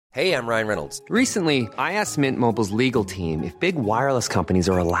Hey, I'm Ryan Reynolds. Recently, I asked Mint Mobile's legal team if big wireless companies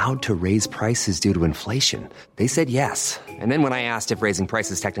are allowed to raise prices due to inflation. They said yes. And then when I asked if raising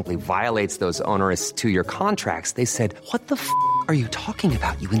prices technically violates those onerous two-year contracts, they said, "What the f*** are you talking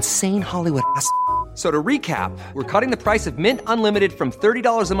about, you insane Hollywood ass?" So to recap, we're cutting the price of Mint Unlimited from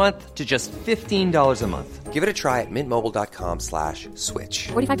 $30 a month to just $15 a month. Give it a try at mintmobile.com/switch.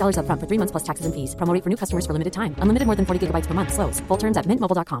 $45 up front for 3 months plus taxes and fees. Promo rate for new customers for limited time. Unlimited more than 40 gigabytes per month. Slows full terms at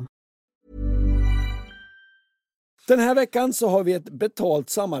mintmobile.com. Den här veckan så har vi ett betalt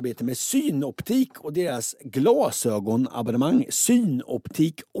samarbete med Synoptik och deras glasögonabonnemang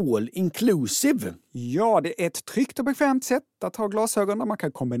Synoptik All Inclusive. Ja, det är ett tryggt och bekvämt sätt att ha glasögon där man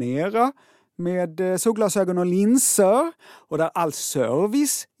kan kombinera med solglasögon och linser och där all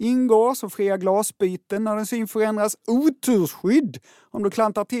service ingår, så fria glasbyten när din syn förändras, otursskydd om du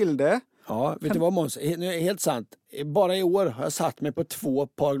klantar till det. Ja, vet du vad Måns? Helt sant. Bara i år har jag satt mig på 2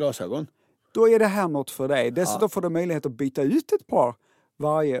 par glasögon. Då är det här något för dig. Dessutom får du möjlighet att byta ut ett par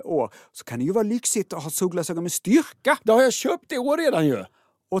varje år. Så kan det ju vara lyxigt att ha solglasögon med styrka. Det har jag köpt i år redan ju.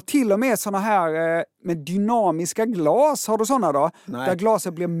 Och till och med såna här med dynamiska glas. Har du såna då? Nej. Där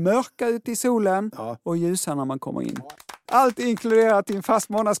glaset blir mörka ute i solen och ljusa när man kommer in. Allt inkluderat i en fast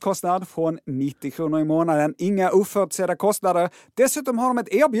månadskostnad från 90 kronor i månaden. Inga oförutsedda kostnader. Dessutom har de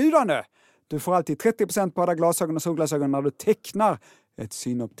ett erbjudande. Du får alltid 30% på alla glasögon och solglasögon när du tecknar ett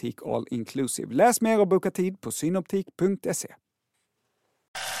Synoptik All Inclusive. Läs mer och boka tid på synoptik.se.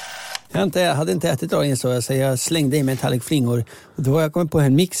 Jag hade inte ätit idag så jag slängde i mig en tallrik flingor. Och då har jag kommit på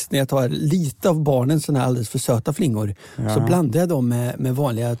en mix när jag tar lite av barnen såna här alldeles för söta flingor. Så blandar jag dem med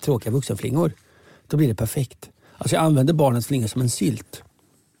vanliga tråkiga vuxenflingor. Då blir det perfekt. Alltså jag använder barnens flingor som en sylt.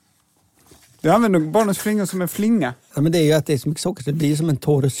 Du använder barnens flingor som en flinga? Ja, men det är ju att det är så mycket socker så det blir som en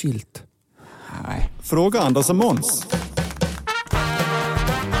torr sylt. Nej. Fråga Anders och Måns.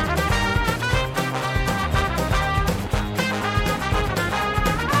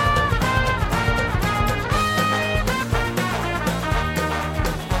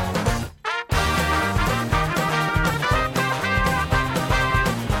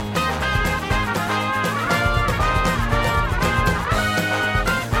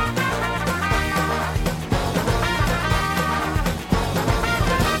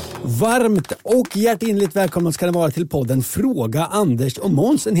 Varmt och hjärtinligt välkomna ska det vara till podden Fråga Anders och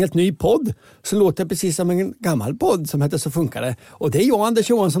Måns. En helt ny podd som låter precis som en gammal podd som heter Så funkar det. Och det är jag, Anders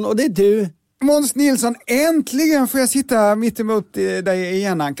Johansson, och det är du, Måns Nilsson. Äntligen får jag sitta mitt emot dig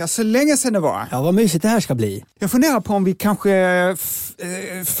igen, Anka. Så länge sedan det var. Ja, vad mysigt det här ska bli. Jag funderar på om vi kanske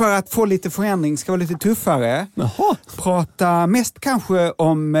för att få lite förändring ska vara lite tuffare. Jaha. Prata mest kanske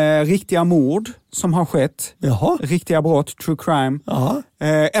om riktiga mord som har skett. Jaha. Riktiga brott, true crime. Jaha.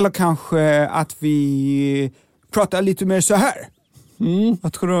 Eller kanske att vi pratar lite mer så här.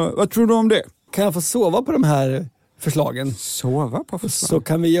 Vad tror du om det? Kan jag få sova på de här förslagen? Sova på förslag? Så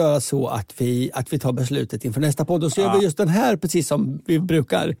kan vi göra så att vi tar beslutet inför nästa podd. Och så gör vi just den här precis som vi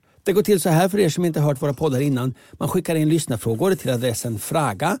brukar. Det går till så här för er som inte hört våra poddar innan. Man skickar in lyssnarfrågor till adressen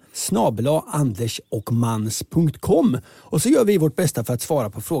fraga@andersochmans.com. Och så gör vi vårt bästa för att svara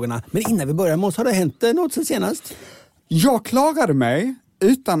på frågorna. Men innan vi börjar, måste ha det hänt något sen senast? Jag klarade mig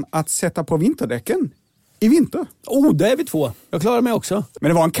utan att sätta på vinterdäcken i vinter. Det är vi två. Jag klarar mig också. Men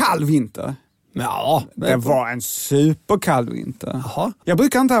det var en kall vinter. Ja, det var en superkall vinter. Jaha. Jag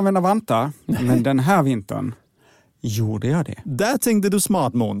brukar inte använda vantar, men den här vintern gjorde jag det. Där tänkte du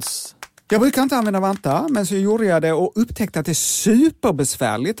smart, Måns. Jag brukar inte använda vantar, men så gjorde jag det och upptäckte att det är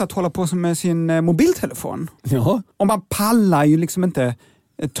superbesvärligt att hålla på med sin mobiltelefon. Ja. Och man pallar ju liksom inte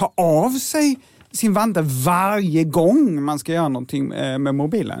ta av sig sin vante varje gång man ska göra någonting med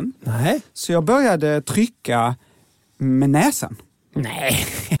mobilen. Nej. Så jag började trycka med näsan. Nej.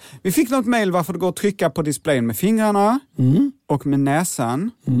 Vi fick något mejl varför det går att trycka på displayen med fingrarna och med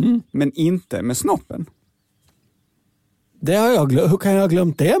näsan, men inte med snoppen. Det har hur kan jag ha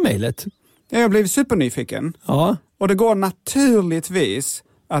glömt det mejlet? Jag blev supernyfiken. Ja. Och det går naturligtvis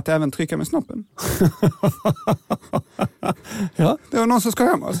att även trycka med snoppen. Ja. Det var någon som ska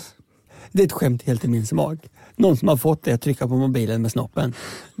hem oss. Det är ett skämt helt i min smak. Någon som har fått det att trycka på mobilen med snoppen.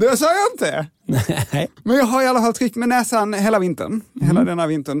 Det sa jag inte. Nej. Men jag har i alla fall tryckt med näsan hela vintern. Hela denna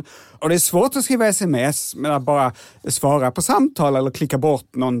vintern. Och det är svårt att skriva sms med att bara svara på samtal eller klicka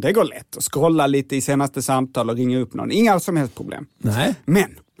bort någon. Det går lätt. Och scrolla lite i senaste samtal och ringa upp någon. Inga som helst problem. Nej.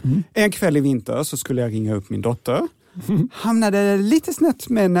 Men en kväll i vinter så skulle jag ringa upp min dotter. Hamnade lite snett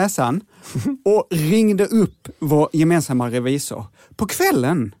med näsan och ringde upp vår gemensamma revisor. På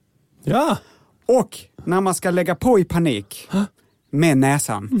kvällen. Ja. Och när man ska lägga på i panik med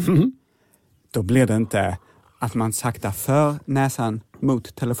näsan, då blir det inte att man saktar för näsan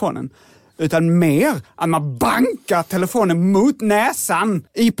mot telefonen. Utan mer att man bankar telefonen mot näsan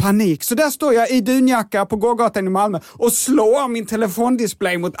i panik. Så där står jag i dunjacka på gågatan i Malmö och slår min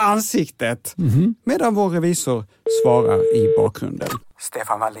telefondisplay mot ansiktet. Medan vår revisor svarar i bakgrunden.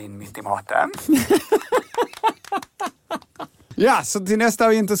 Stefan Wallin mitt i maten. Ja, så till nästa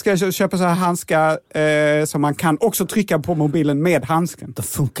vinter ska jag köpa så här handskar som man kan också trycka på mobilen med handsken. Det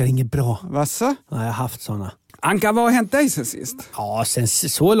funkar inget bra. Vad så? Nej, jag har haft såna. Anka, vad har hänt dig sen sist? Ja, sen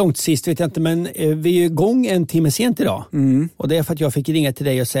så långt sist vet jag inte, men vi är ju igång en timme sent idag. Och det är för att jag fick ringa till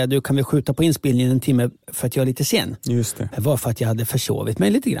dig och säga du kan vi skjuta på inspelningen en timme för att jag är lite sen. Just det. Det var för att jag hade försovit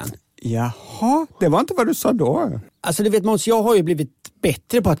mig lite grann. Jaha, det var inte vad du sa då. Alltså du vet Måns, jag har ju blivit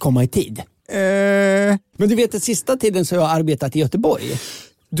bättre på att komma i tid. Men du vet, den sista tiden så har jag arbetat i Göteborg.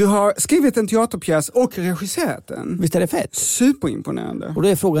 Du har skrivit en teaterpjäs och regisserat den. Visst är det fett? Superimponerande. Och då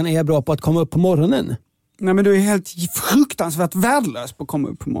är frågan, är jag bra på att komma upp på morgonen? Nej, men du är helt fruktansvärt värdelös på att komma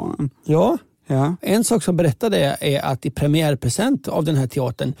upp på morgonen. Ja. Ja. En sak som berättade är att i premiärpresent av den här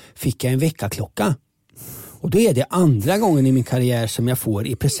teatern fick jag en väckarklocka. Och då är det andra gången i min karriär som jag får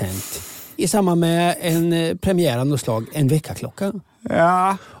i present i samband med en premiär av något slag, en väckarklocka.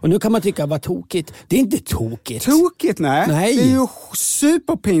 Ja. Och nu kan man tycka, vad tokigt. Det är inte tokigt. Tokigt, nej. Det är ju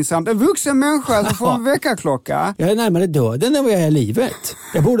superpinsamt. En vuxen människa som får en väckarklocka. Jag är närmare döden än vad jag är i livet.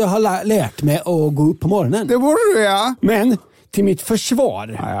 Jag borde ha lärt mig att gå upp på morgonen. Det borde du, ja. Men till mitt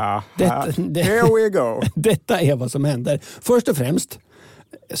försvar. Ja. Here we go. Detta är vad som händer. Först och främst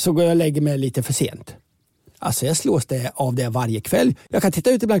så går jag och lägger mig lite för sent. Alltså jag slås av det varje kväll. Jag kan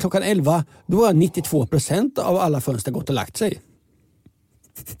titta ut ibland klockan 11. Då har 92% av alla fönster gått och lagt sig.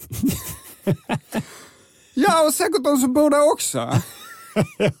 Ja, och säkert de som bor där också.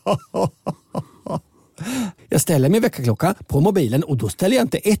 Jag ställer min väckarklocka på mobilen och då ställer jag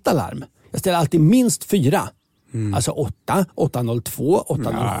inte ett alarm. Jag ställer alltid minst 4. Alltså 8, 802,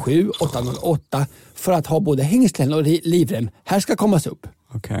 807, 808 för att ha både hängslen och livrem. Här ska kommas upp.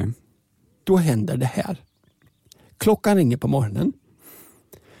 Okej. Då händer det här. Klockan ringer på morgonen.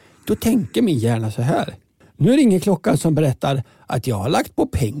 Då tänker min hjärna så här. Nu ringer klockan som berättar att jag har lagt på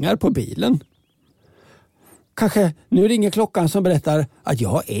pengar på bilen. Kanske nu ringer klockan som berättar att jag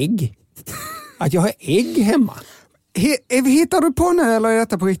har ägg. Att jag har ägg hemma. Hittar du på nu eller är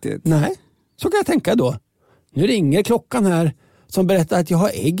detta på riktigt? Nej, så kan jag tänka då. Nu ringer klockan här som berättar att jag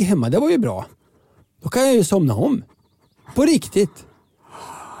har ägg hemma. Det var ju bra. Då kan jag ju somna om. På riktigt.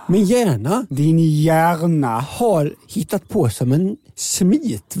 Min hjärna. Din hjärna. Har hittat på som en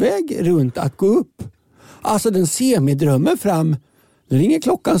smitväg runt att gå upp. Alltså den ser mig drömmer fram. Nu ringer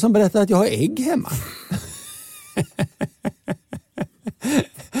klockan som berättar att jag har ägg hemma.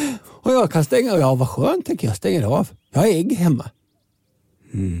 Och jag kan stänga av. Ja, vad skönt, tänker jag. Stänger av. Jag har ägg hemma.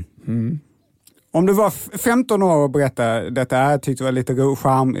 Om du var 15 år och berättade detta här, tyckte det var lite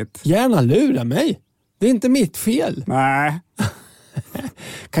charmigt. Gärna lura mig. Det är inte mitt fel. Nej.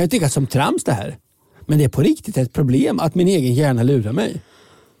 Kan jag tycka som trams det här. Men det är på riktigt ett problem att min egen hjärna lurar mig.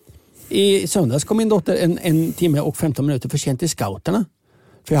 I söndags kom min dotter en timme och 15 minuter för sent till scouterna.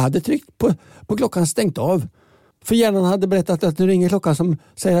 För jag hade tryckt på klockan stängt av. För hjärnan hade berättat att nu ringer klockan som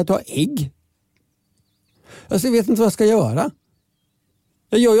säger att du har ägg. Alltså, jag vet inte vad jag ska göra.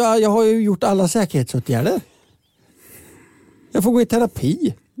 Jag har ju gjort alla säkerhetsåtgärder. Jag får gå i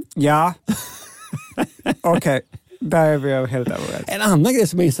terapi. Ja. Okej. Där är vi helt överens. En annan grej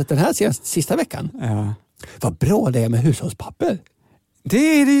som jag insett den här sista veckan. Ja. Vad bra det är med hushållspapper. Det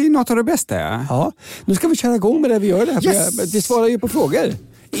är något av det bästa. Ja. Nu ska vi köra igång med det vi gör det här. Yes. Vi svarar ju på frågor.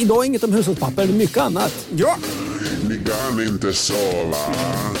 Idag inget om hushållspapper, men mycket annat. Ja. Ni kan inte sova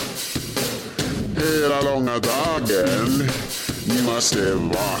hela långa dagen. Ni måste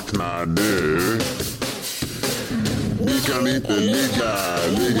vakna nu. Ni kan inte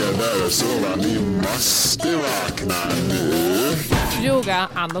ligga där och sova. Ni måste vakna nu. Fråga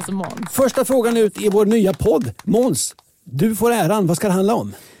Anders och Måns. Första frågan ut i vår nya podd. Måns, du får äran. Vad ska det handla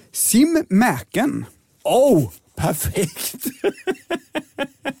om? Simmärken. Perfekt.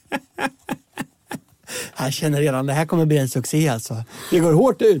 Jag känner redan, det här kommer bli en succé alltså. Det går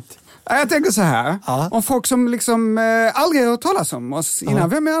hårt ut. Jag tänker så här. Ja. Om folk som liksom aldrig har hört talas om oss innan.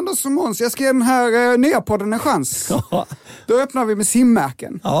 Vem är Anders och Måns? Jag ska ge den här nya podden en chans. Ja. Då öppnar vi med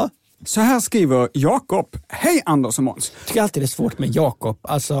simmärken. Ja. Så här skriver Jakob. Hej Anders och Måns. Jag tycker alltid det är svårt med Jakob.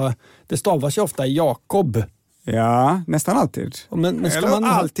 Alltså, det stavas ju ofta Jakob. Ja, nästan alltid. Men ska eller man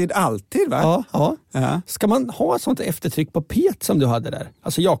alltid va? Ja. Ska man ha ett sånt eftertryck på Pet som du hade där?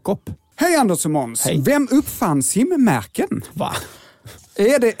 Alltså Jakob. Hej Anders och Måns. Hej. Vem uppfann simmärken? Va?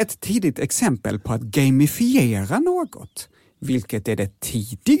 Är det ett tidigt exempel på att gamifiera något? vilket är det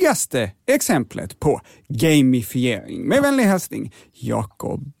tidigaste exemplet på gamifiering. Med vänlig hälsning,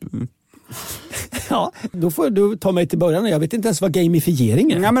 Jakob. Ja, då får du ta mig till början. Jag vet inte ens vad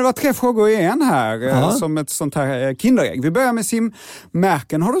gamifiering är. Ja, men det var 3 frågor i en här, som ett sånt här kinderägg. Vi börjar med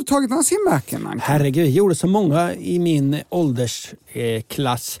simmärken. Har du tagit några simmärken, Anka? Herregud, jag gjorde så många i min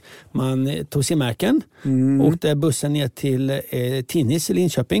åldersklass. Man tog simmärken, åkte bussen ner till Tinnis i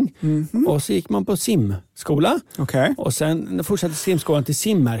Linköping och så gick man på simskola. Okay. Och sen fortsatte simskolan till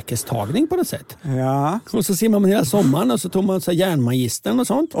simmärkestagning på något sätt. Ja. Och så simmade man hela sommaren och så tog man så järnmagistern och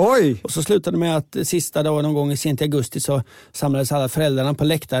sånt. Oj! Och så slutade med att sista dagen någon gång i sent i augusti så samlades alla föräldrarna på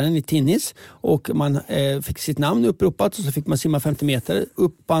läktaren i Tinnis och man fick sitt namn uppropat och så fick man simma 50 meter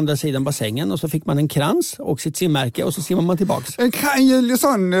upp på andra sidan bassängen och så fick man en krans och sitt simmärke och så simmar man tillbaks. En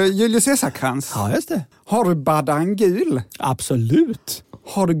Julius Caesar-krans? Ja, just det. Har du baddan gul? Absolut.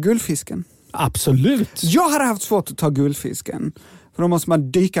 Har du guldfisken? Absolut. Jag hade haft svårt att ta guldfisken. För då måste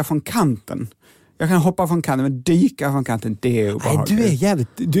man dyka från kanten. Jag kan hoppa från kanten, men dyka från kanten, det är obehagligt. Nej,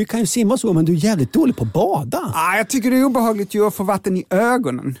 du kan ju simma så, men du är jävligt dålig på att bada. Jag tycker det är obehagligt att få vatten i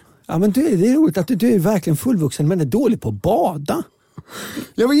ögonen. Ja, men det är roligt att du är verkligen fullvuxen, men är dålig på att bada.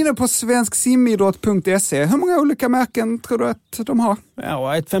 Jag var inne på svensksimidrott.se. Hur många olika märken tror du att de har?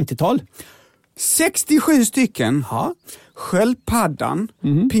 Ja, ett 50-tal. 67 stycken. Ja. Sköldpaddan,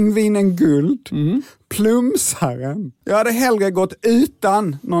 pingvinen guld, plumsaren. Jag hade hellre gått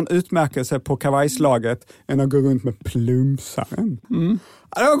utan någon utmärkelse på kavajslaget än att gå runt med plumsaren.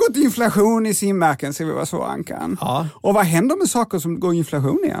 Det har gått inflation i simmärken, ser vi vad så, Ankan. Ja. Och vad händer med saker som går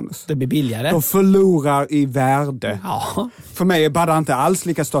inflation i, Anders? Det blir billigare. De förlorar i värde. Ja. För mig är badda inte alls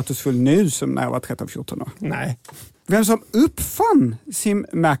lika statusfull nu som när jag var 13-14 år. Nej. Vem som uppfann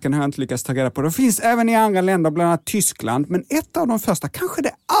simmärken har jag inte lyckats ta reda på. Det finns även i andra länder, bland annat Tyskland. Men ett av de första, kanske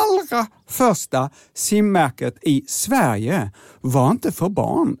det allra första simmärket i Sverige var inte för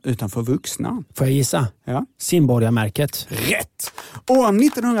barn utan för vuxna. Får jag gissa? Ja. Simborgarmärket. Rätt! År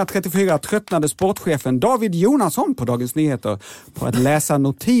 1934 tröttnade sportchefen David Jonasson på Dagens Nyheter på att läsa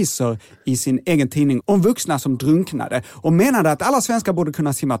notiser i sin egen tidning om vuxna som drunknade och menade att alla svenskar borde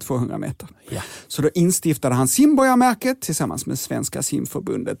kunna simma 200 meter. Ja. Så då instiftade han Simborgarmärket tillsammans med Svenska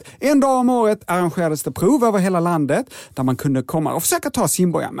simförbundet. En dag om året arrangerades det prov över hela landet där man kunde komma och försöka ta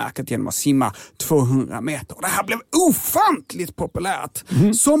Simborgarmärket genom att simma 200 meter. Och det här blev ofantligt populärt.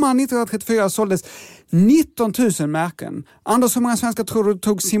 Sommaren 1934 såldes 19 000 märken. Anders, hur många svenskar tror du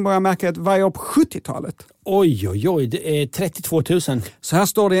tog Simborgarmärket varje år på 70-talet? Oj, det är 32 000. Så här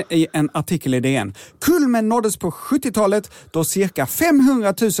står det i en artikel i DN. Kulmen nåddes på 70-talet då cirka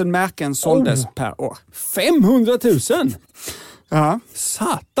 500 000 märken såldes per år. 500 000? Ja.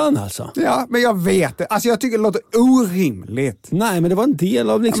 Satan alltså. Ja, men jag vet det. Alltså jag tycker det låter orimligt. Nej, men det var en del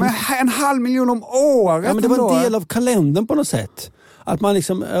av liksom... Ja, men 500 000 om året. Ja, men det var en del av kalendern på något sätt. Att man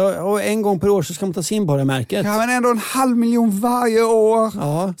liksom, en gång per år så ska man ta Simborgarmärket. Ja, men ändå 500 000 varje år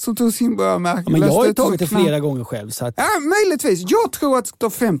som tog Simborgarmärket. Ja, men jag har tagit det flera gånger själv. Så att... Ja, möjligtvis. Jag tror att det står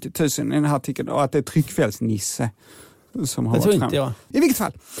 50 000 i den här artikeln och att det är tryckfelsnisse som har det tror varit inte jag. I vilket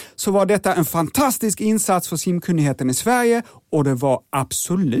fall så var detta en fantastisk insats för simkunnigheten i Sverige och det var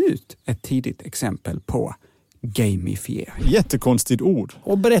absolut ett tidigt exempel på gamifiering. Jättekonstigt ord.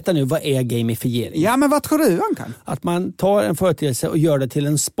 Och berätta nu, vad är gamifiering? Ja, men vad tror du, Ankan? Att man tar en företeelse och gör det till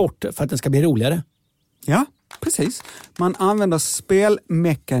en sport för att den ska bli roligare. Ja, precis. Man använder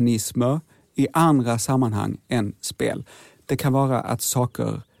spelmekanismer i andra sammanhang än spel. Det kan vara att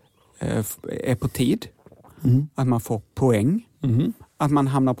saker är på tid, att man får poäng, att man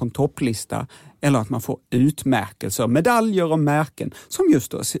hamnar på en topplista eller att man får utmärkelser, medaljer och märken som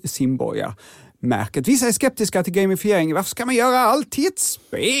just då Simborgarmärket. Vissa är skeptiska till gamifiering. Varför ska man göra allt till ett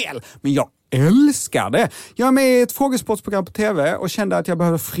spel? Men jag älskar det. Jag är med i ett frågesportsprogram på tv och kände att jag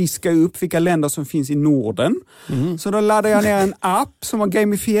behövde friska upp vilka länder som finns i Norden. Så då laddade jag ner en app som har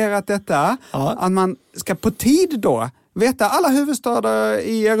gamifierat detta. Ja. Att man ska på tid då veta alla huvudstäder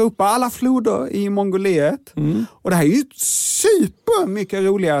i Europa, alla floder i Mongoliet. Och det här är ju ett super mycket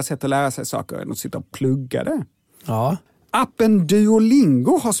roligare sätt att lära sig saker än att sitta och plugga det. Ja. Appen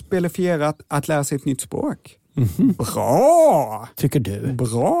Duolingo har spelifierat att lära sig ett nytt språk. Bra! Tycker du?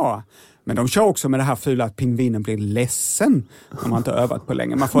 Bra! Men de kör också med det här fula att pingvinen blir ledsen om man inte övat på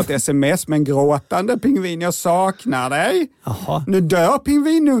länge. Man får ett sms med en gråtande pingvin, jag saknar dig. Aha. Nu dör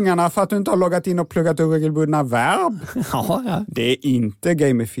pingvinungarna för att du inte har loggat in och pluggat oregelbundna verb. Ja. Det är inte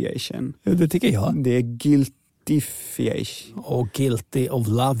gamification. Det tycker jag. Det är guiltification. Och Guilty of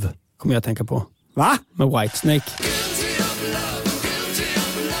Love kommer jag att tänka på. Va? Med Whitesnake.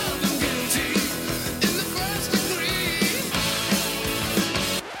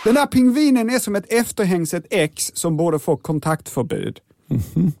 Den där pingvinen är som ett efterhängset ex som borde få kontaktförbud.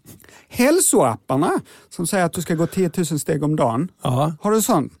 Hälsoapparna som säger att du ska gå 10 000 steg om dagen. Ja. Har du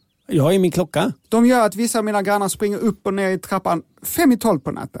sånt? Jag har i min klocka. De gör att vissa av mina grannar springer upp och ner i trappan 5:12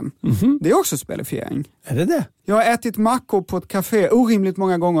 på natten. Det är också spelifiering. Är det det? Jag har ätit mackor på ett café orimligt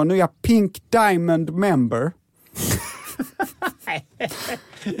många gånger. Nu är jag Pink Diamond member.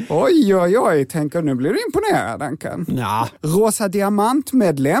 Oj, tänker nu blir du imponerad, Ankan. Ja. Rosa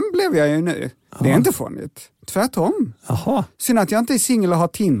diamantmedlem blev jag ju nu. Det är inte fånigt. Tvärtom. Jaha. Synd att jag inte är singel och har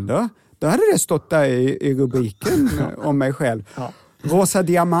Tinder. Då hade det stått där i rubriken om mig själv. Ja. Rosa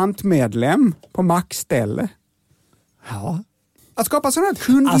diamantmedlem på mackställe. Ja. Att skapa sådana här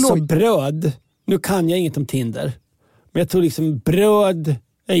kundloj... Alltså bröd, nu kan jag inget om Tinder. Men jag tror liksom bröd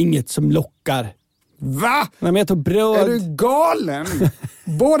är inget som lockar. Va? Nej, men jag tror bröd... Är du galen?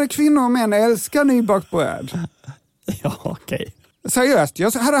 Både kvinnor och män älskar nybakt bröd. Ja, okej. Seriöst,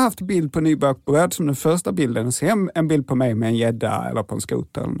 jag hade haft bild på nybakt bröd som den första bilden. Se en bild på mig med en gädda eller på en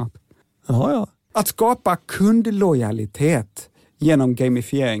skoter eller något. Ja. Att skapa kundlojalitet genom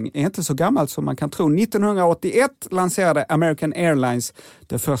gamifiering är inte så gammalt som man kan tro. 1981 lanserade American Airlines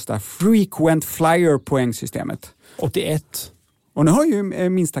det första Frequent Flyer-poängsystemet. 81. Och nu har ju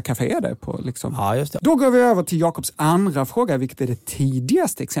minsta café det på liksom. Ja, just det. Då går vi över till Jakobs andra fråga, vilket är det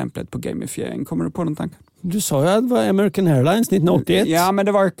tidigaste exemplet på gamifiering. Kommer du på någon tanke? Du sa ju att det var American Airlines 1981. Ja, men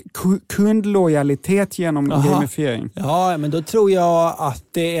det var kundlojalitet genom gamifiering. Ja, men då tror jag att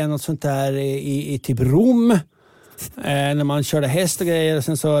det är något sånt där i typ Rom. När man körde häst och grejer.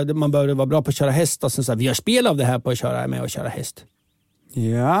 Sen så man behövde vara bra på att köra häst. Och sen så vi gör spel av det här på att köra häst.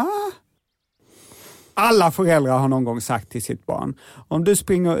 Ja. Alla föräldrar har någon gång sagt till sitt barn: om du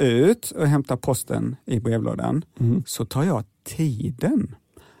springer ut och hämtar posten i brevlådan så tar jag tiden.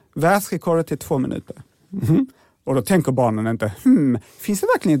 Världsrekordet är 2 minuter. Och då tänker barnen inte, finns det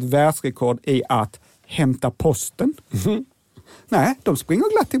verkligen ett världsrekord i att hämta posten? Nej, de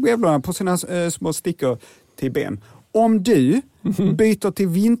springer glatt i brevlådan på sina små stickor till ben. Om du byter till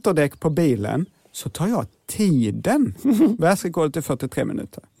vinterdäck på bilen så tar jag tiden. Världsrekordet är 43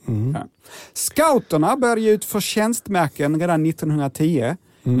 minuter. Ja. Scouterna började ge ut förtjänstmärken redan 1910.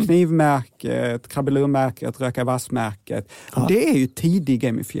 Knivmärket, krabbelurmärket, röka vassmärket. Ja. Det är ju tidig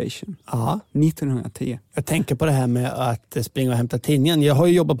gamification. Ja. 1910. Jag tänker på det här med att springa och hämta tidningen. Jag har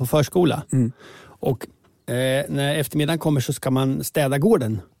ju jobbat på förskola. Och när eftermiddagen kommer så ska man städa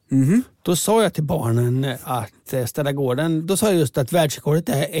gården. Då sa jag till barnen att städa gården, då sa jag just att världsrekordet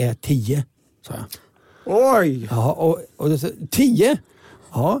är 10. Sa jag. Oj! Ja, och då sa 10?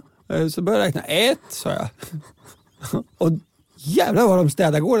 Ja, så började jag räkna 1, sa jag. Och jävlar vad de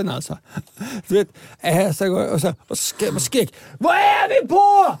städar gården alltså. Du vet, och skrek, vad är vi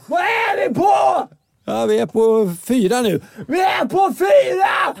på? Vad är vi på? Ja, vi är på 4 nu. Vi är på 4!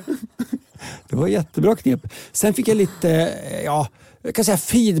 Det var jättebra knep. Sen fick jag lite, jag kan säga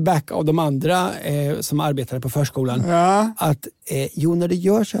feedback av de andra som arbetade på förskolan. Ja. Att när det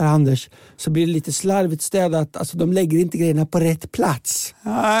gör så här, Anders, så blir det lite slarvigt städat. Alltså de lägger inte grejerna på rätt plats.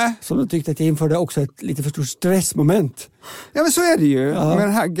 Ja. Så de tyckte att jag införde också ett lite för stort stressmoment. Ja, men så är det ju med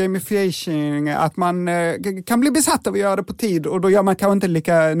den här gamification, att man kan bli besatt av att göra det på tid och då gör man kanske inte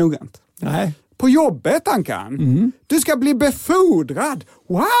lika noggrant. Nej. På jobbet, Ankan. Du ska bli befordrad.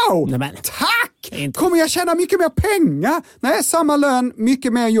 Wow! Nej, tack! Kommer jag tjäna mycket mer pengar? Nej, samma lön,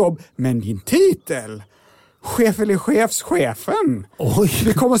 mycket mer jobb. Men din titel? Chef eller chefschefen? Oj.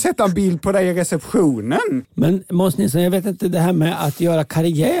 Vi kommer att sätta en bild på dig i receptionen. Men Måns Nilsson, jag vet inte det här med att göra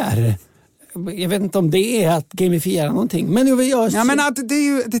karriär. Jag vet inte om det är att gamifiera någonting. Men men att det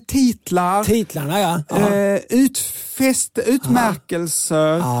är ju det titlar. Titlarna, ja.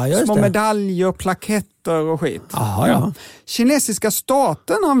 Utmärkelser, små medaljer, plaketter och skit. Ja. Kinesiska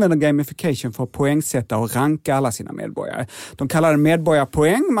staten använder gamification för att poängsätta och ranka alla sina medborgare. De kallar det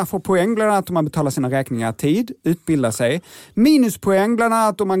medborgarpoäng. Man får poäng bland annat om man betalar sina räkningar i tid, utbildar sig. Minuspoäng bland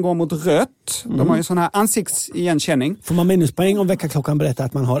annat om man går mot rött. De har ju sån här ansiktsigenkänning. Får man minuspoäng om väckarklockan berättar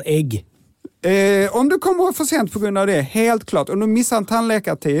att man har ägg? Om du kommer för sent på grund av det, helt klart. Om du missar en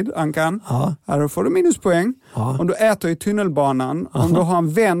tandläkartid, Ankan, då får du minuspoäng. Om du äter i tunnelbanan, om du har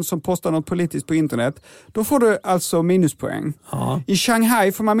en vän som postar något politiskt på internet, då får du alltså minuspoäng. I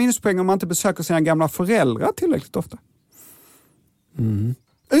Shanghai får man minuspoäng om man inte besöker sina gamla föräldrar tillräckligt ofta.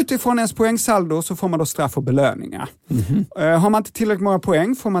 Utifrån ens poängsaldo så får man då straff och belöningar. Har man inte tillräckligt många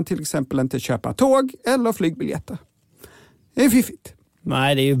poäng får man till exempel inte köpa tåg eller flygbiljetter. Det är fiffigt.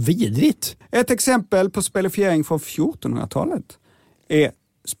 Nej, det är ju vidrigt. Ett exempel på spelifiering från 1400-talet är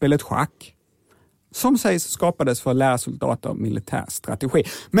spelet schack, som sägs skapades för att lära soldater militär strategi.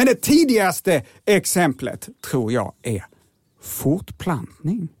 Men det tidigaste exemplet tror jag är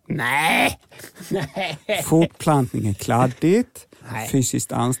Fortplantning. Nej. Fortplantning är kladdigt,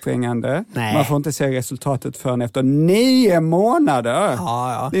 fysiskt ansträngande. Man får inte se resultatet förrän efter 9 månader.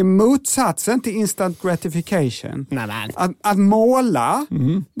 Ja. Det är motsatsen till instant gratification. Nej. Att måla,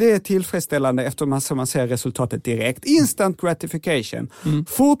 det är tillfredsställande efter man ser resultatet direkt. Instant gratification.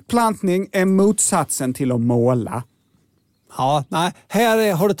 Fortplantning är motsatsen till att måla. Ja, nej.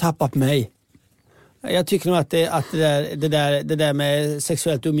 Här har du tappat mig. Jag tycker nog att det där med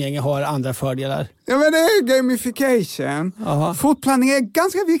sexuellt umgänge har andra fördelar. Ja, men det är gamification. Aha. Fortplantning är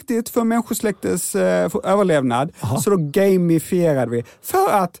ganska viktigt för människosläktets överlevnad. Aha. Så då gamifierade vi. För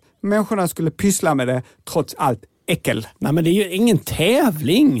att människorna skulle pyssla med det trots allt äckel. Nej, men det är ju ingen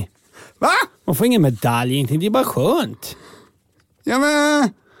tävling. Va? Man får ingen medalj, ingenting. Det är bara skönt. Ja, men...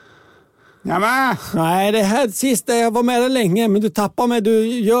 Nej, det här sista, jag var med det länge, men du tappar mig.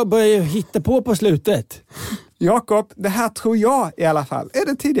 Du börjar hitta på slutet. Jakob, det här tror jag i alla fall är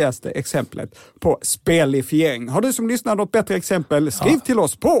det tidigaste exemplet på spelifiering. Har du som lyssnar något bättre exempel, skriv till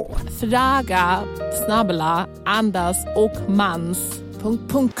oss på Fråga snabbla Anders och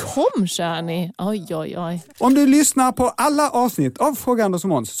Mans.com kör ni. Oj. Om du lyssnar på alla avsnitt av Fråga Anders och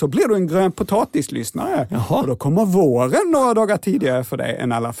Måns så blir du en grön potatislyssnare. Jaha. Och då kommer våren några dagar tidigare för dig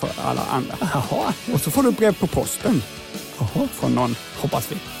än alla andra. Jaha. Och så får du brev på posten. Jaha. Från någon.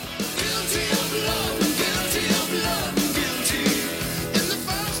 Hoppas vi.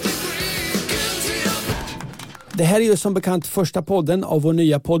 Det här är ju som bekant första podden av vår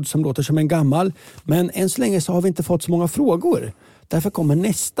nya podd som låter som en gammal. Men än så länge så har vi inte fått så många frågor. Därför kommer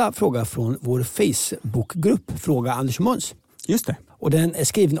nästa fråga från vår Facebookgrupp Fråga Anders och Måns. Just det. Och den är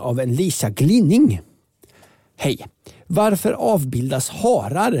skriven av en Lisa Glinning. Hej. Varför avbildas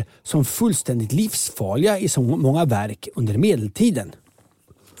harar som fullständigt livsfarliga i så många verk under medeltiden?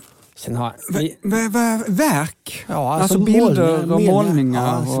 Sen har verk? Ja, alltså bilder och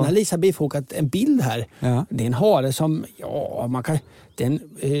målningar. Ja, sen har Lisa bifogat en bild här. Ja. Det är en hare som,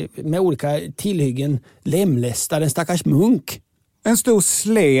 med olika tillhyggen lemlästar en stackars munk. En stor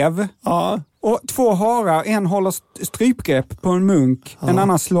slev. Ja. Och 2 harar, en håller strypgrepp på en munk, en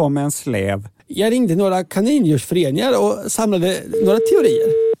annan slår med en slev. Jag ringde några kanindjursföreningar och samlade några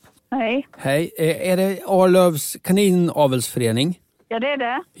teorier. Hej. Hej, är det Arlövs kaninavelsförening? Ja, det är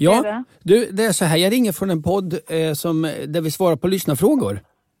det. Ja, det är det. Du, det är så här, jag ringer från en podd där vi svarar på lyssnarfrågor.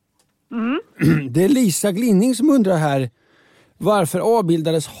 Det är Lisa Glinning som undrar här, varför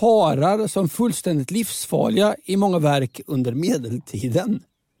avbildades harar som fullständigt livsfarliga i många verk under medeltiden?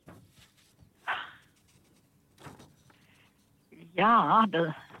 Ja,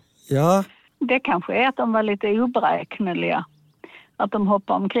 du. Ja. Det kanske är att de var lite oberäkneliga. Att de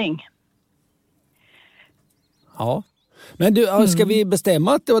hoppar omkring. Ja. Men du, ska vi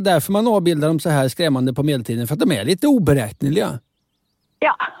bestämma att det var därför man avbildade dem så här skrämmande på medeltiden? För att de är lite oberäkneliga.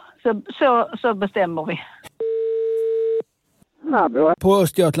 Ja, så bestämmer vi. På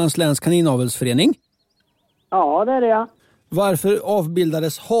Östergötlands läns kaninavelsförening? Ja, det är det. Varför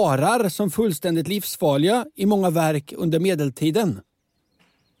avbildades harar som fullständigt livsfarliga i många verk under medeltiden?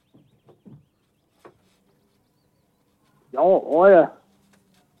 Ja,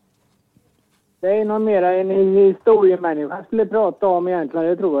 det är nog mer en historiemänniska skulle prata om egentligen,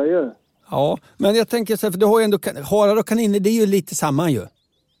 det tror jag ju. Ja, men jag tänker så här, för du har ju ändå harar och kaniner, det är ju lite samma ju.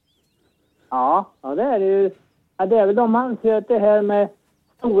 Ja, det är det ju. Ja, det är väl de anser att det här med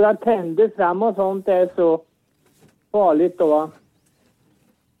stora tänder fram och sånt är så farligt då, va?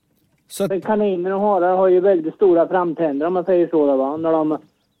 Så att... Kaniner och harar har ju väldigt stora framtänder om man säger så då, va? När de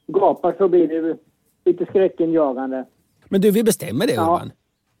gapar så blir det lite skräckinjagande. Men du, vi bestämmer det, Urban.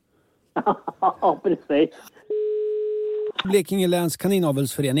 Ja, precis. Blekinge läns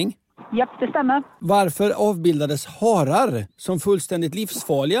kaninavelsförening. Ja, det stämmer. Varför avbildades harar som fullständigt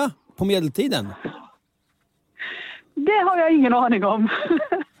livsfarliga på medeltiden? Det har jag ingen aning om.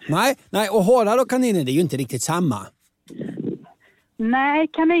 Nej, och harar och kaniner, det är ju inte riktigt samma. Nej,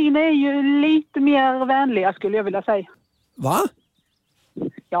 kaniner är ju lite mer vänliga skulle jag vilja säga. Va?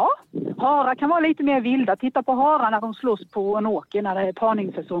 Ja, harar kan vara lite mer vilda. Titta på harar när de slåss på en åker när det är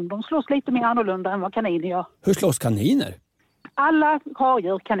parningssäsong. De slåss lite mer annorlunda än vad kaniner gör. Hur slåss kaniner? Alla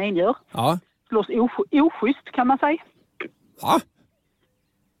hardjur, kanindjur, slåss oschysst kan man säga. Va?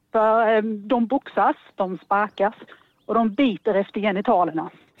 För de boxas, de sparkas och de biter efter genitalerna.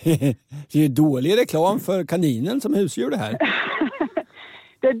 Det är ju dålig reklam för kaninen som husdjur det här.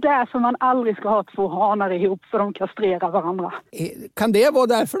 Det är därför man aldrig ska ha 2 hanar ihop, för de kastrerar varandra. Kan det vara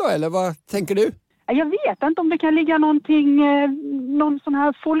därför då, eller vad tänker du? Jag vet inte om det kan ligga någon sån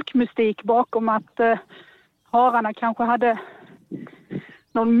här folkmystik bakom att hararna kanske hade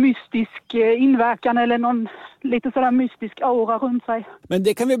någon mystisk inverkan eller någon lite sådär mystisk aura runt sig. Men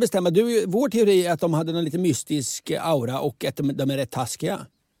det kan vi bestämma. Vår teori är att de hade någon lite mystisk aura och att de är rätt taskiga.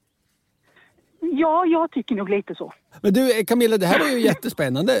 Ja, jag tycker nog lite så. Men du Camilla, det här var ju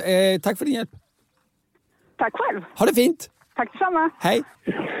jättespännande. Tack för din hjälp. Tack själv. Ha det fint. Tack detsamma. Hej.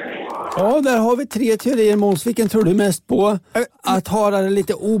 Ja, där har vi 3 teorier, Måns. Vilken tror du mest på? Att harar är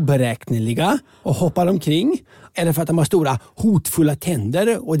lite oberäkneliga och hoppar omkring? Eller för att de har stora hotfulla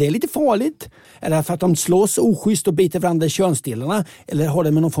tänder och det är lite farligt? Eller för att de slåss oschysst och biter varandra i könsdelarna? Eller har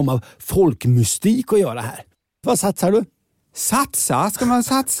det med någon form av folkmystik att göra här? Vad satsar du? Satsa? Ska man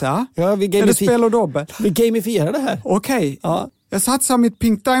satsa? Ja, Är det spel och dobbel? Vi gamifierar det här. Okej. Ja. Jag satsar mitt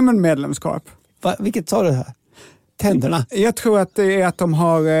Pink Diamond-medlemskap. Vilket sa du här? Tänderna? Jag tror att det är att de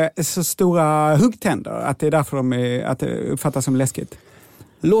har så stora huggtänder. Att det är därför att det uppfattas som läskigt.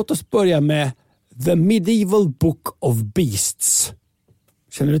 Låt oss börja med The Medieval Book of Beasts.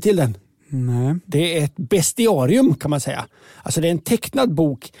 Känner du till den? Nej. Det är ett bestiarium kan man säga. Alltså det är en tecknad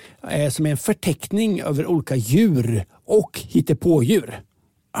bok som är en förteckning över olika djur och hittepådjur.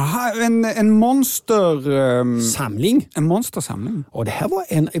 Aha, en monstersamling. En monstersamling. Och det här var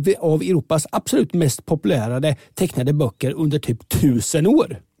en av Europas absolut mest populära tecknade böcker under typ 1000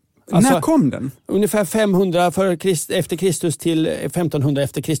 år. Alltså, när kom den? Ungefär 500 efter Kristus till 1500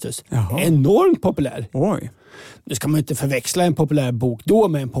 efter Kristus. Jaha. Enormt populär. Oj. Nu ska man inte förväxla en populär bok då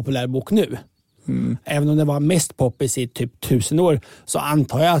med en populär bok nu. Även om det var mest poppis i typ 1000 år så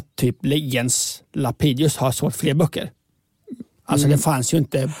antar jag att typ Jens Lapidus har sålt fler böcker. Alltså det fanns ju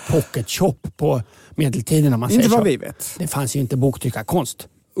inte pocket shop på medeltiden om man säger så. Inte vad vi vet. Det fanns ju inte boktryckarkonst.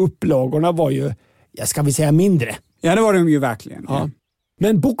 Upplagorna var ju, ska vi säga mindre. Ja, det var de ju verkligen. Ja.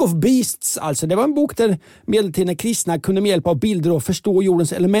 Men Book of Beasts, alltså det var en bok där medeltida kristna kunde med hjälp av bilder och förstå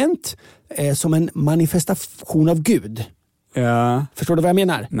jordens element som en manifestation av Gud. Ja. Förstår du vad jag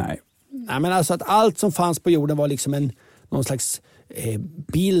menar? Nej. Nej, men alltså att allt som fanns på jorden var liksom någon slags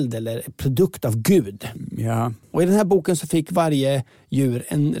bild eller produkt av Gud. Ja. Och i den här boken så fick varje djur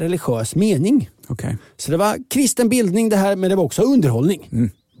en religiös mening. Okay. Så det var kristen bildning det här, men det var också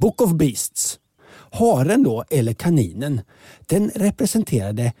underhållning. Book of Beasts. Haren då, eller kaninen, den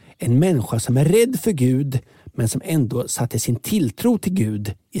representerade en människa som är rädd för Gud men som ändå satte sin tilltro till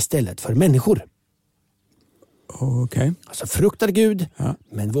Gud istället för människor. Okej. Alltså fruktade Gud,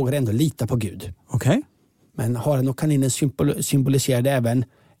 men vågar ändå lita på Gud. Okej. Men haren och kaninen symboliserade även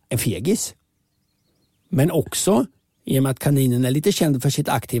en fegis. Men också, i och med att kaninen är lite känd för sitt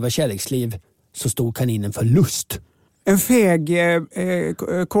aktiva kärleksliv, så stod kaninen för lust. En feg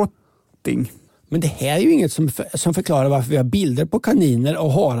kotting. Men det här är ju inget som förklarar varför vi har bilder på kaniner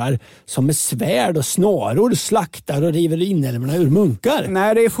och harar som med svärd och snaror slaktar och river inälvorna ur munkar.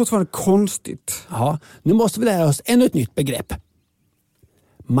 Nej, det är fortfarande konstigt. Ja, nu måste vi lära oss ännu ett nytt begrepp.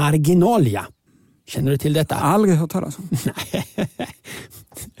 Marginalia. Känner du till detta? Aldrig hört talas om.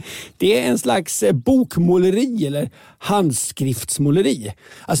 Det är en slags bokmåleri eller handskriftsmåleri.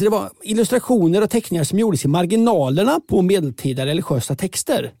 Alltså det var illustrationer och teckningar som gjordes i marginalerna på medeltida religiösa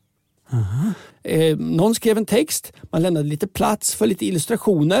texter. Någon skrev en text, man lämnade lite plats för lite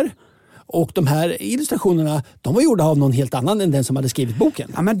illustrationer. Och de här illustrationerna, de var gjorda av någon helt annan än den som hade skrivit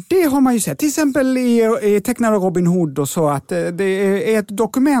boken. Ja, men det har man ju sett. Till exempel i tecknade Robin Hood och så, att det är ett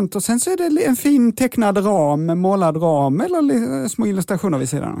dokument och sen så är det en fin tecknad ram, målad ram eller små illustrationer vid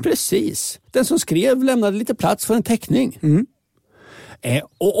sidan. Precis. Den som skrev lämnade lite plats för en teckning.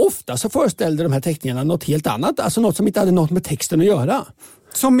 Och ofta så föreställde de här teckningarna något helt annat, alltså något som inte hade något med texten att göra.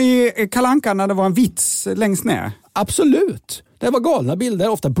 Som i Kalle Anka när det var en vits längst ner. Absolut. Det var galna bilder,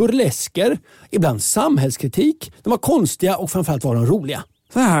 ofta burlesker, ibland samhällskritik. De var konstiga och framförallt var de roliga.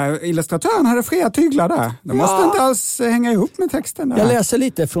 Så här, illustratören hade fria tyglar där. Det måste inte alls hänga ihop med texten där. Jag läser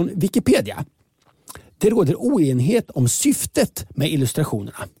lite från Wikipedia. Det råder oenighet om syftet med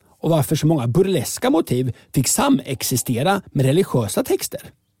illustrationerna och varför så många burleska motiv fick samexistera med religiösa texter.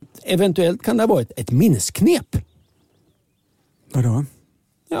 Eventuellt kan det ha varit ett minnesknep. Vadå?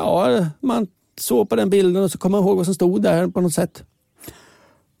 Ja, man såg på den bilden och så kommer man ihåg vad som stod där på något sätt.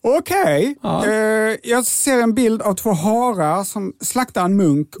 Okej. Ja. Jag ser en bild av 2 harar som slaktar en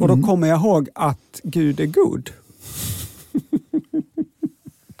munk och då kommer jag ihåg att Gud är god.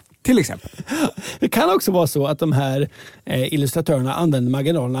 Till exempel. Det kan också vara så att de här illustratörerna använder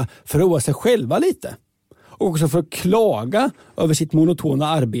marginalerna för att roa sig själva lite. Och också för att klaga över sitt monotona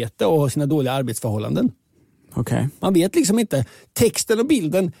arbete och sina dåliga arbetsförhållanden. Okay. Man vet liksom inte. Texten och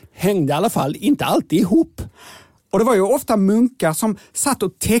bilden hängde i alla fall inte alltid ihop. Och det var ju ofta munkar som satt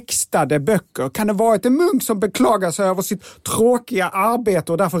och textade böcker. Kan det vara en munk som beklagar sig över sitt tråkiga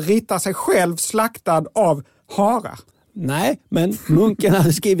arbete och därför ritar sig själv slaktad av harar? Nej, men munken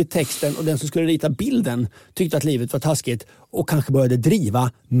hade skrivit texten och den som skulle rita bilden tyckte att livet var taskigt och kanske började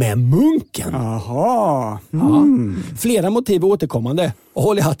driva med munken. Jaha. Ja. Flera motiv är återkommande. Och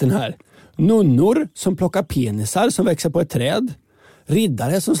håll i hatten här. Nunnor som plockar penisar som växer på ett träd.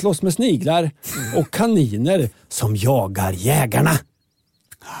 Riddare som slåss med sniglar. Och kaniner som jagar jägarna.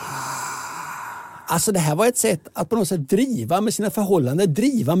 Alltså det här var ett sätt att på något sätt driva med sina förhållanden,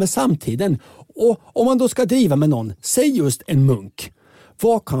 driva med samtiden. Och om man då ska driva med någon, säg just en munk.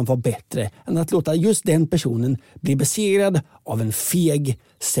 Vad kan vara bättre än att låta just den personen bli besegrad av en feg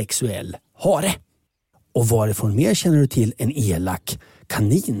sexuell hare? Och varifrån mer känner du till en elak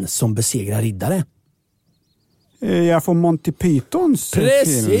kanin som besegrar riddare? Jag får Monty Pythons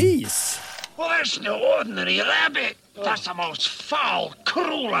Precis! film. Well, there's no ordinary rabbit. That's the most foul,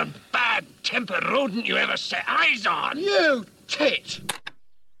 cruel and bad-tempered rodent you ever set eyes on. You tit!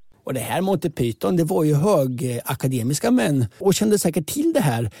 Och det här Monty Python, det var ju högakademiska män och kände säkert till det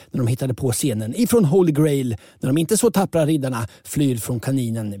här när de hittade på scenen ifrån Holy Grail, när de inte så tappra riddarna flyr från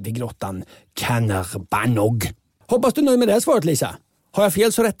kaninen vid grottan Canerbannog. Hoppas du är nöjd med det här svaret, Lisa. Har jag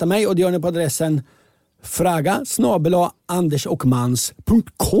fel så rätta mig och det gör ni på adressen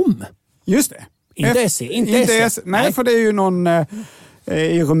fraga@andersochmans.com. Just det. Inte SE. Nej, för det är ju någon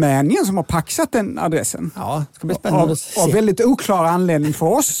i Rumänien som har paxat den adressen. Ja, det ska bli spännande att se. Av väldigt oklar anledning för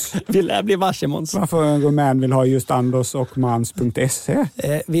oss. Vi lär bli varse, Måns. Varför en rumän vill ha just andersochmans.se.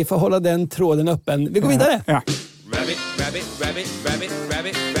 Vi får hålla den tråden öppen. Vi går vidare. Ja. Rabbit, rabbit, rabbit, rabbit,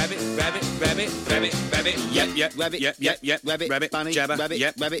 rabbit, rabbit, rabbit, rabbit, rabbit, rabbit, yep, rabbit, yep, rabbit, rabbit, bunny, jabba, rabbit,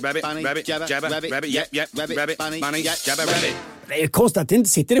 rabbit, bunny, jabba, rabbit, yep, rabbit, bunny, jabba, rabbit. Det är konstigt att det inte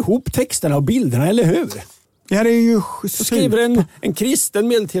sitter ihop texterna och bilderna, eller hur? Ja, det är ju så skriver en kristen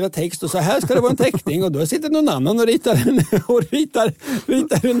medeltida text och så här ska det vara en teckning och då sitter någon annan och ritar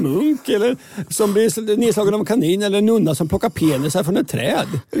en munk eller som blir nedslagen av en kanin eller en nunna som plockar penisar från ett träd.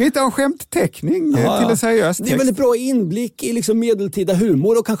 Ritar en skämtteckning till en seriös text. Det är väldigt bra inblick i liksom medeltida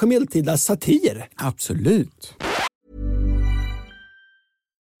humor och kanske medeltida satir. Absolut.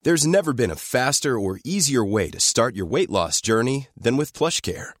 There's never been a faster or easier way to start your weight loss journey than with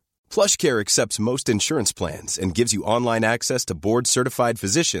PlushCare. PlushCare accepts most insurance plans and gives you online access to board-certified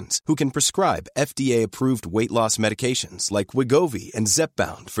physicians who can prescribe FDA-approved weight loss medications like Wegovy and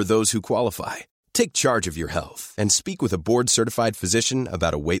Zepbound for those who qualify. Take charge of your health and speak with a board-certified physician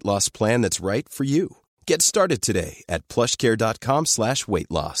about a weight loss plan that's right for you. Get started today at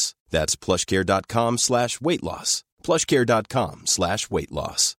plushcare.com/weightloss. That's plushcare.com/weightloss.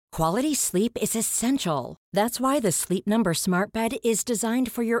 plushcare.com/weightloss. Quality sleep is essential. That's why the Sleep Number Smart Bed is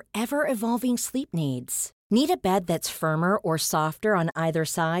designed for your ever-evolving sleep needs. Need a bed that's firmer or softer on either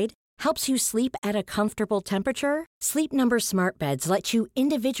side? Helps you sleep at a comfortable temperature? Sleep Number Smart Beds let you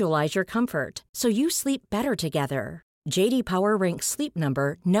individualize your comfort, so you sleep better together. JD Power ranks Sleep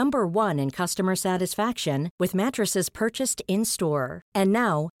Number #1 in customer satisfaction with mattresses purchased in-store. And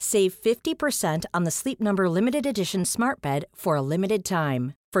now, save 50% on the Sleep Number Limited Edition Smart Bed for a limited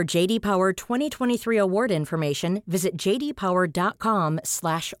time. For JD Power 2023 award information, visit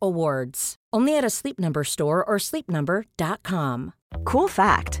jdpower.com/awards. Only at a Sleep Number store or sleepnumber.com. Cool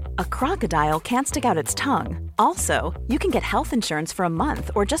fact, a crocodile can't stick out its tongue. Also, you can get health insurance for a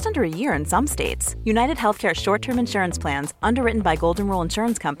month or just under a year in some states. United Healthcare short-term insurance plans, underwritten by Golden Rule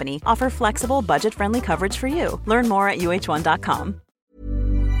Insurance Company, offer flexible, budget-friendly coverage for you. Learn more at uh1.com.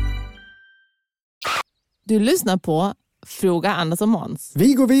 Du lyssnar på Fråga Anders och Måns.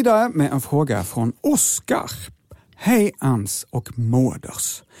 Vi går vidare med en fråga från Oskar. Hej Ans och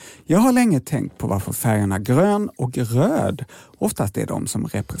Måders. Jag har länge tänkt på varför färgerna grön och röd oftast är de som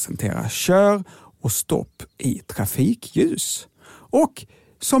representerar kör och stopp i trafikljus. Och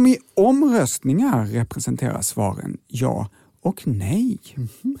som i omröstningar representerar svaren ja och nej.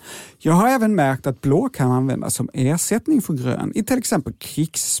 Jag har även märkt att blå kan användas som ersättning för grön i till exempel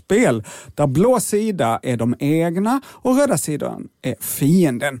krigsspel där blå sida är de egna och röda sidan är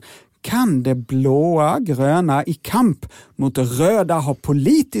fienden. Kan det blåa gröna i kamp mot det röda ha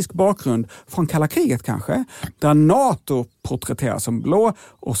politisk bakgrund från kalla kriget kanske? Där NATO porträtteras som blå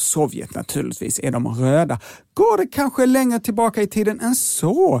och Sovjet naturligtvis är de röda. Går det kanske längre tillbaka i tiden än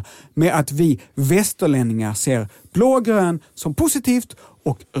så med att vi västerlänningar ser blå-grön som positivt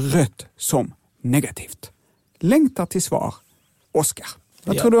och rött som negativt? Längtar till svar, Oskar.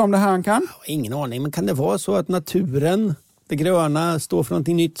 Vad tror du om det här, kan? Ingen aning, men kan det vara så att naturen, det gröna, står för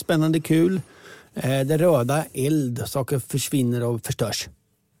någonting nytt, spännande, kul. Det röda, eld, saker försvinner och förstörs.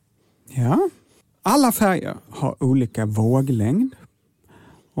 Ja, alla färger har olika våglängd.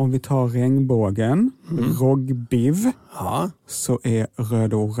 Om vi tar regnbågen, rogbiv, så är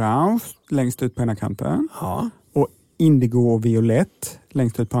röd och orange längst ut på ena kanten. Ja. Och indigo och violett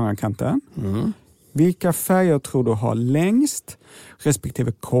längst ut på andra kanten. Vilka färger tror du har längst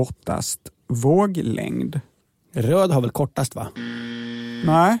respektive kortast våglängd? Röd har väl kortast, va?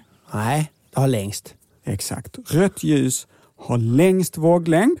 Nej, det har längst. Exakt. Rött ljus har längst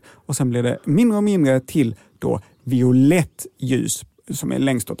våglängd och sen blir det mindre och mindre till då violett ljus som är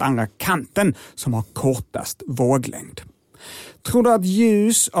längst åt andra kanten som har kortast våglängd. Tror du att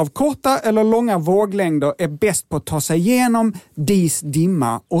ljus av korta eller långa våglängder är bäst på att ta sig igenom dis,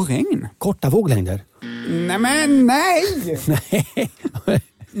 dimma och regn? Korta våglängder?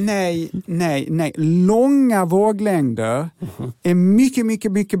 Nej. Långa våglängder är mycket,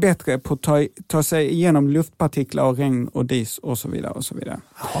 mycket, mycket bättre på att ta sig igenom luftpartiklar och regn och dis och så vidare och så vidare.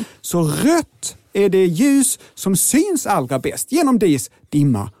 Så rött är det ljus som syns allra bäst genom dis,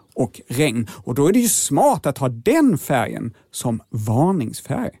 dimma och regn. Och då är det ju smart att ha den färgen som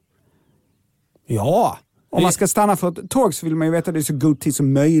varningsfärg. Ja. Om man ska stanna för ett tåg så vill man ju veta att det är så god tid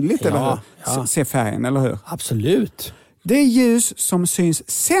som möjligt, eller hur? Ja. Se färgen, eller hur? Absolut. Det ljus som syns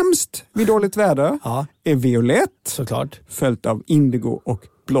sämst vid dåligt väder är violett. Såklart. Följt av indigo och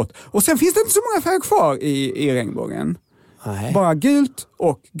blått. Och sen finns det inte så många färger kvar i regnbågen. Nej. Bara gult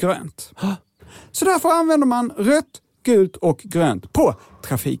och grönt. Så därför använder man rött, gult och grönt på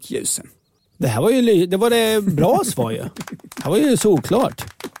trafikljusen. Det var det bra svar ju. Det var ju såklart.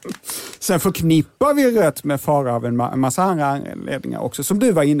 Sen förknippar vi rött med fara av en massa andra anledningar också, som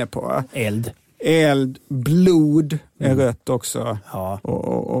du var inne på. Eld, blod är rött också. Ja.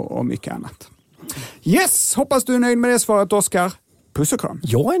 Och mycket annat. Yes, hoppas du är nöjd med det svaret, Oskar. Puss och kram.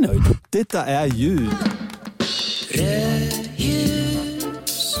 Jag är nöjd. Detta är ljud. Rödljus,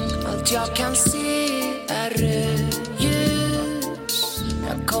 allt jag kan se är rödljus.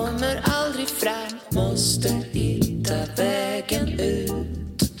 Jag kommer aldrig fram, måste hitta vägen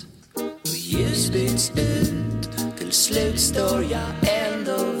ut. Och ljus byts ut, till slut står jag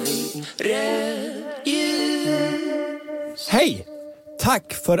ändå vid rödljus. Hej!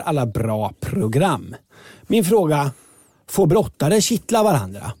 Tack för alla bra program. Min fråga, får brottare kittla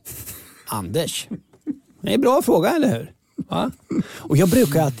varandra? Anders. Det är en bra fråga, eller hur? Ja. Och jag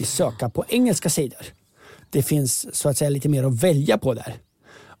brukar alltid söka på engelska sidor. Det finns så att säga lite mer att välja på där.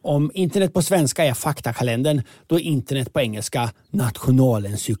 Om internet på svenska är faktakalendern, då är internet på engelska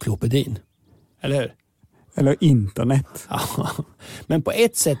nationalencyklopedin. Eller hur? Eller internet. Ja. Men på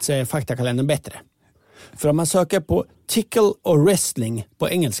ett sätt så är faktakalendern bättre. För om man söker på tickle och wrestling på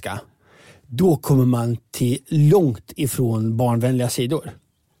engelska, då kommer man till långt ifrån barnvänliga sidor.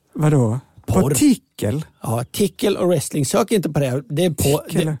 Vadå? På tickle? Ja, tickle och wrestling. Sök inte på det. Det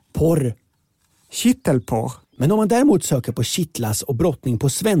är porr. Kittelporr. Men om man däremot söker på kittlas och brottning på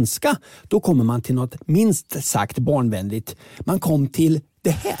svenska, då kommer man till något minst sagt barnvänligt. Man kom till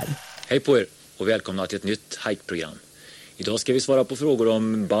det här. Hej på er och välkomna till ett nytt hike-program. Idag ska vi svara på frågor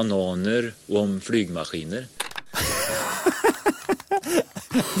om bananer och om flygmaskiner.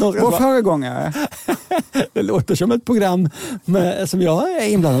 Vår föregångare. Det låter som ett program som jag är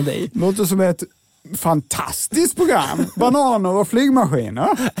inblandad i. Det låter som ett fantastiskt program. Bananer och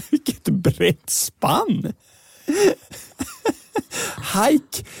flygmaskiner. Vilket brett spann.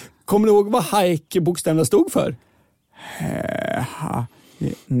 Hike. Kommer du ihåg vad hike bokstäverna stod för?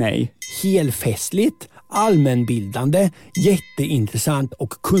 Nej. Helfestligt, allmänbildande, jätteintressant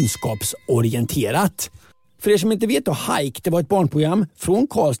och kunskapsorienterat. För er som inte vet då, Hike, det var ett barnprogram från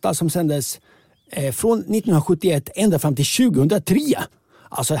Karlstad som sändes från 1971 ända fram till 2003.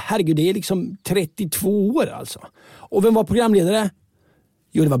 Alltså herregud, det är liksom 32 år alltså. Och vem var programledare?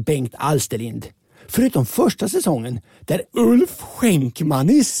 Jo, det var Bengt Alsterlind. Förutom första säsongen där Ulf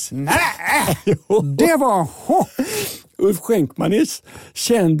Schenkmanis. Nej, det var Ulf Schenkmanis,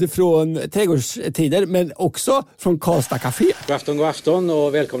 känd från trädgårdstider men också från Karlstad Café. God afton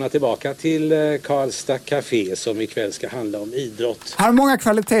och välkomna tillbaka till Karlstad Café som ikväll ska handla om idrott. Han har många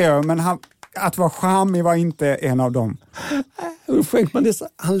kvaliteter, men att vara charmig var inte en av dem. Ulf Schenkmanis,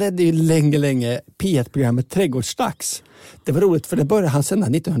 han ledde ju länge P1-programmet Trädgårdsdags. Det var roligt för det började han sända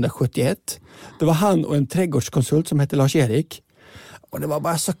 1971. Det var han och en trädgårdskonsult som hette Lars-Erik. Och det var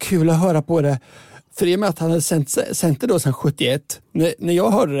bara så kul att höra på det. För i och med att han hade sänt det då sedan 71, när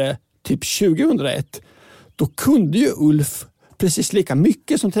jag hörde det typ 2001, då kunde ju Ulf precis lika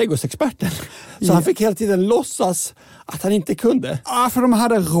mycket som trädgårdsexperten. Så han fick hela tiden låtsas att han inte kunde. Ja, för de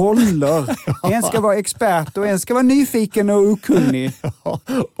hade roller. En ska vara expert och en ska vara nyfiken och okunnig. Ja,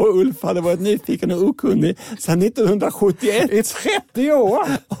 och Ulf hade varit nyfiken och okunnig sedan 1971. I 30 år!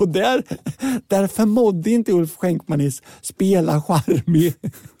 Och där förmådde inte Ulf Schenkmanis spela charmig.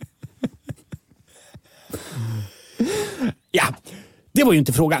 Ja, det var ju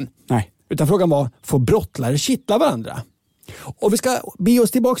inte frågan. Nej. Utan frågan var, får brottlare kittla varandra? Och vi ska be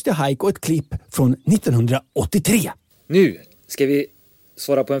oss tillbaka till Hike och ett klipp från 1983. Nu ska vi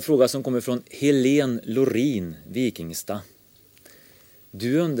svara på en fråga som kommer från Helen Lorin, Vikingstad.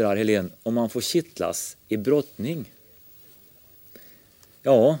 Du undrar, Helen, om man får kittlas i brottning?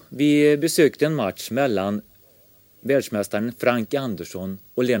 Ja, vi besökte en match mellan världsmästaren Frank Andersson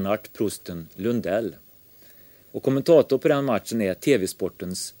och Lennart Prosten Lundell. Och kommentator på den matchen är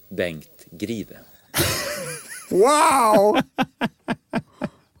TV-sportens Bengt Grive. Wow!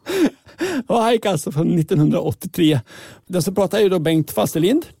 Och Hike alltså från 1983. Den som pratar är ju då Bengt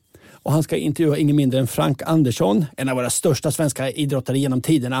Falsterlind. Och han ska intervjua ingen mindre än Frank Andersson, en av våra största svenska idrottare genom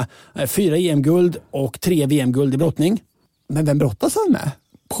tiderna. 4 EM-guld och 3 VM-guld i brottning. Men vem brottas han med?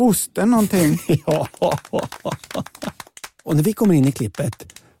 Prosten någonting. Ja. Och när vi kommer in i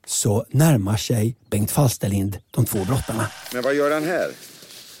klippet så närmar sig Bengt Falsterlind de 2 brottarna. Men vad gör han här?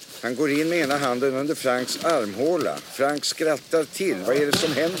 Han går in med ena handen under Franks armhåla. Frank skrattar till. Vad är det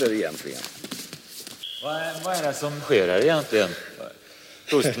som händer egentligen? Vad är det som sker här egentligen?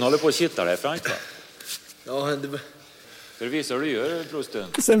 Prosten håller på att kitta dig, Frank, va? Ja, Ska du visa hur du gör, Prosten?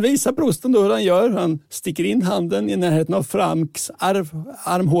 Sen visar Prosten då hur han gör. Han sticker in handen i närheten av Franks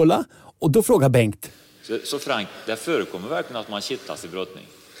armhåla. Och då frågar Bengt. Så Frank, det förekommer verkligen att man kittas i brottning?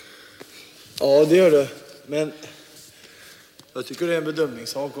 Ja, det gör det. Men jag tycker det är en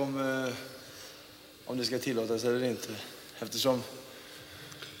bedömningssak om det ska tillåtas eller inte. Eftersom,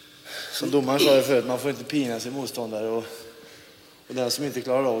 som domaren sa det förut, man får inte pina sin motståndare. Och den som inte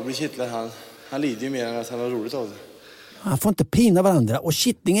klarar av att bli kittlad, han lider ju mer än att han har roligt av det. Han får inte pina varandra och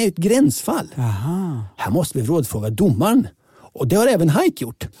kittling är ju ett gränsfall. Aha. Här måste vi rådfråga domaren. Och det har även Hike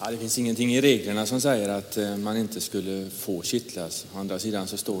gjort. Ja, det finns ingenting i reglerna som säger att man inte skulle få kittlas. Å andra sidan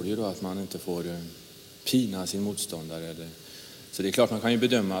så står det ju då att man inte får pina sin motståndare. Så det är klart man kan ju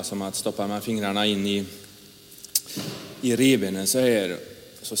bedöma som att stoppar man fingrarna in i revbenen så här,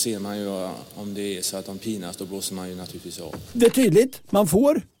 så ser man ju om det är så att de pinas, då blåser man ju naturligtvis av. Det är tydligt. Man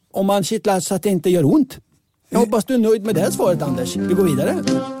får om man kittlas så att det inte gör ont. Jag hoppas du är nöjd med det här svaret, Anders. Vi går vidare.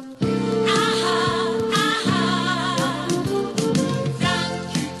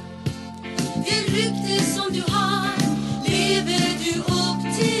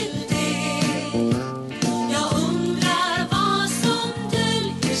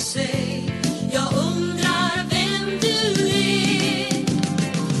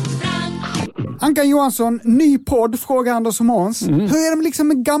 Ankan Johansson, ny podd, fråga Anders och Måns. Hur är det liksom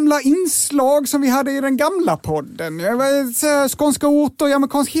med gamla inslag som vi hade i den gamla podden? Skånska orter,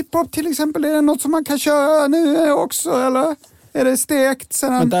 amerikansk hiphop till exempel, är det något som man kan köra nu också, eller? Är det stekt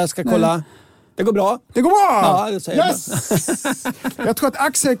sedan? Vänta, jag ska kolla. Det går bra. Det går bra! Ja, det säger yes! Jag tror att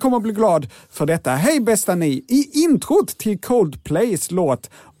Axel kommer att bli glad för detta. Hej bästa ni! I introt till Coldplays låt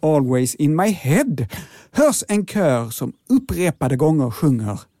Always in my head hörs en kör som upprepade gånger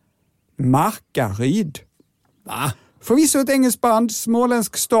sjunger Markaryd. Va? Förvisso ett engelskt band,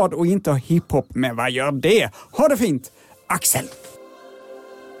 småländsk stad och inte hiphop, men vad gör det? Ha det fint! Axel!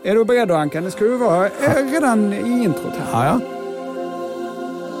 Är du beredd då, Ankan? Det ska du vara redan i introt här. Ja.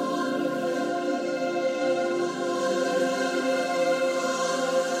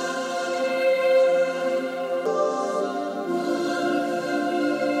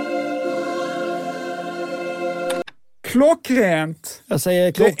 Klockrent. Jag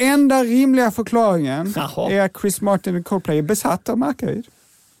säger Det enda rimliga förklaringen är att Chris Martin och Coldplay är besatt av Markaryd.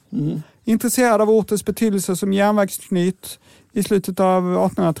 Intresserad av ortens betydelse som järnvägsknyt i slutet av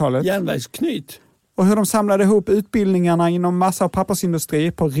 1800-talet. Järnvägsknyt? Och hur de samlade ihop utbildningarna inom massa- och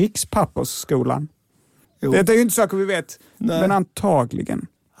pappersindustri på Rikspappersskolan. Det är ju inte saker vi vet, men antagligen.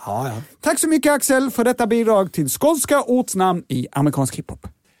 Ja. Tack så mycket Axel för detta bidrag till skånska ortsnamn i amerikansk hiphop.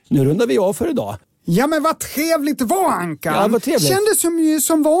 Nu rundar vi av för idag. Ja, men vad trevligt det var, Ankan. Ja, vad trevligt. Kändes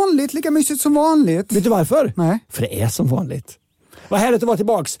som vanligt, lika mysigt som vanligt. Vet du varför? Nej. För det är som vanligt. Vad härligt att vara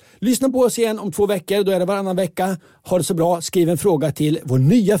tillbaks. Lyssna på oss igen om 2 veckor, då är det varannan vecka. Ha det så bra. Skriv en fråga till vår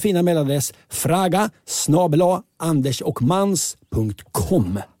nya fina mailadress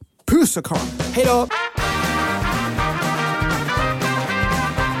fraga@andersochmans.com. Puss och kram. Hej då!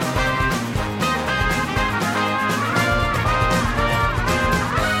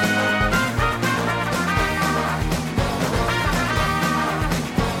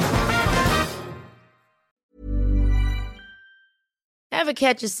 Ever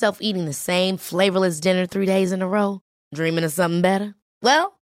catch yourself eating the same flavorless dinner 3 days in a row? Dreaming of something better?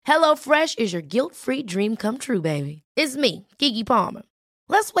 Well, HelloFresh is your guilt-free dream come true, baby. It's me, Keke Palmer.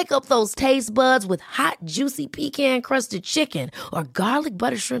 Let's wake up those taste buds with hot, juicy pecan-crusted chicken or garlic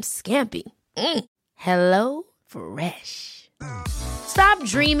butter shrimp scampi. Hello Fresh. Stop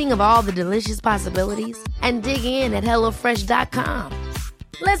dreaming of all the delicious possibilities and dig in at HelloFresh.com.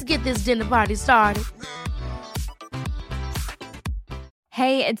 Let's get this dinner party started.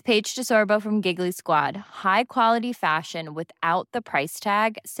 Hey, it's Paige DeSorbo from Giggly Squad. High quality fashion without the price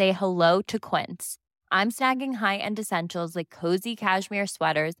tag. Say hello to Quince. I'm snagging high-end essentials like cozy cashmere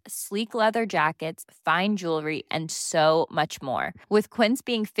sweaters, sleek leather jackets, fine jewelry, and so much more. With Quince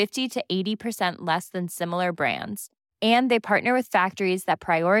being 50 to 80% less than similar brands. And they partner with factories that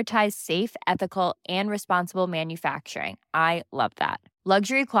prioritize safe, ethical, and responsible manufacturing. I love that.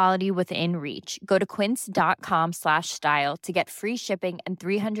 Luxury quality within reach. Go to quince.com/style to get free shipping and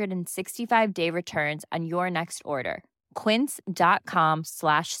 365-day returns on your next order.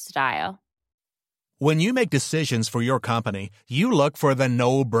 Quince.com/style. When you make decisions for your company, you look for the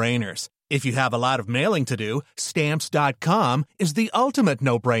no-brainers. If you have a lot of mailing to do, Stamps.com is the ultimate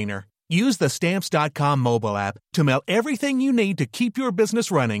no-brainer. Use the Stamps.com mobile app to mail everything you need to keep your business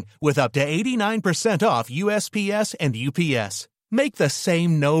running with up to 89% off USPS and UPS. Make the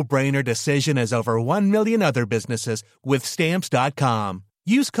same no-brainer decision as over 1 million other businesses with Stamps.com.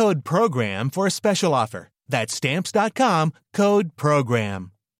 Use code PROGRAM for a special offer. That's Stamps.com, code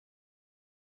PROGRAM.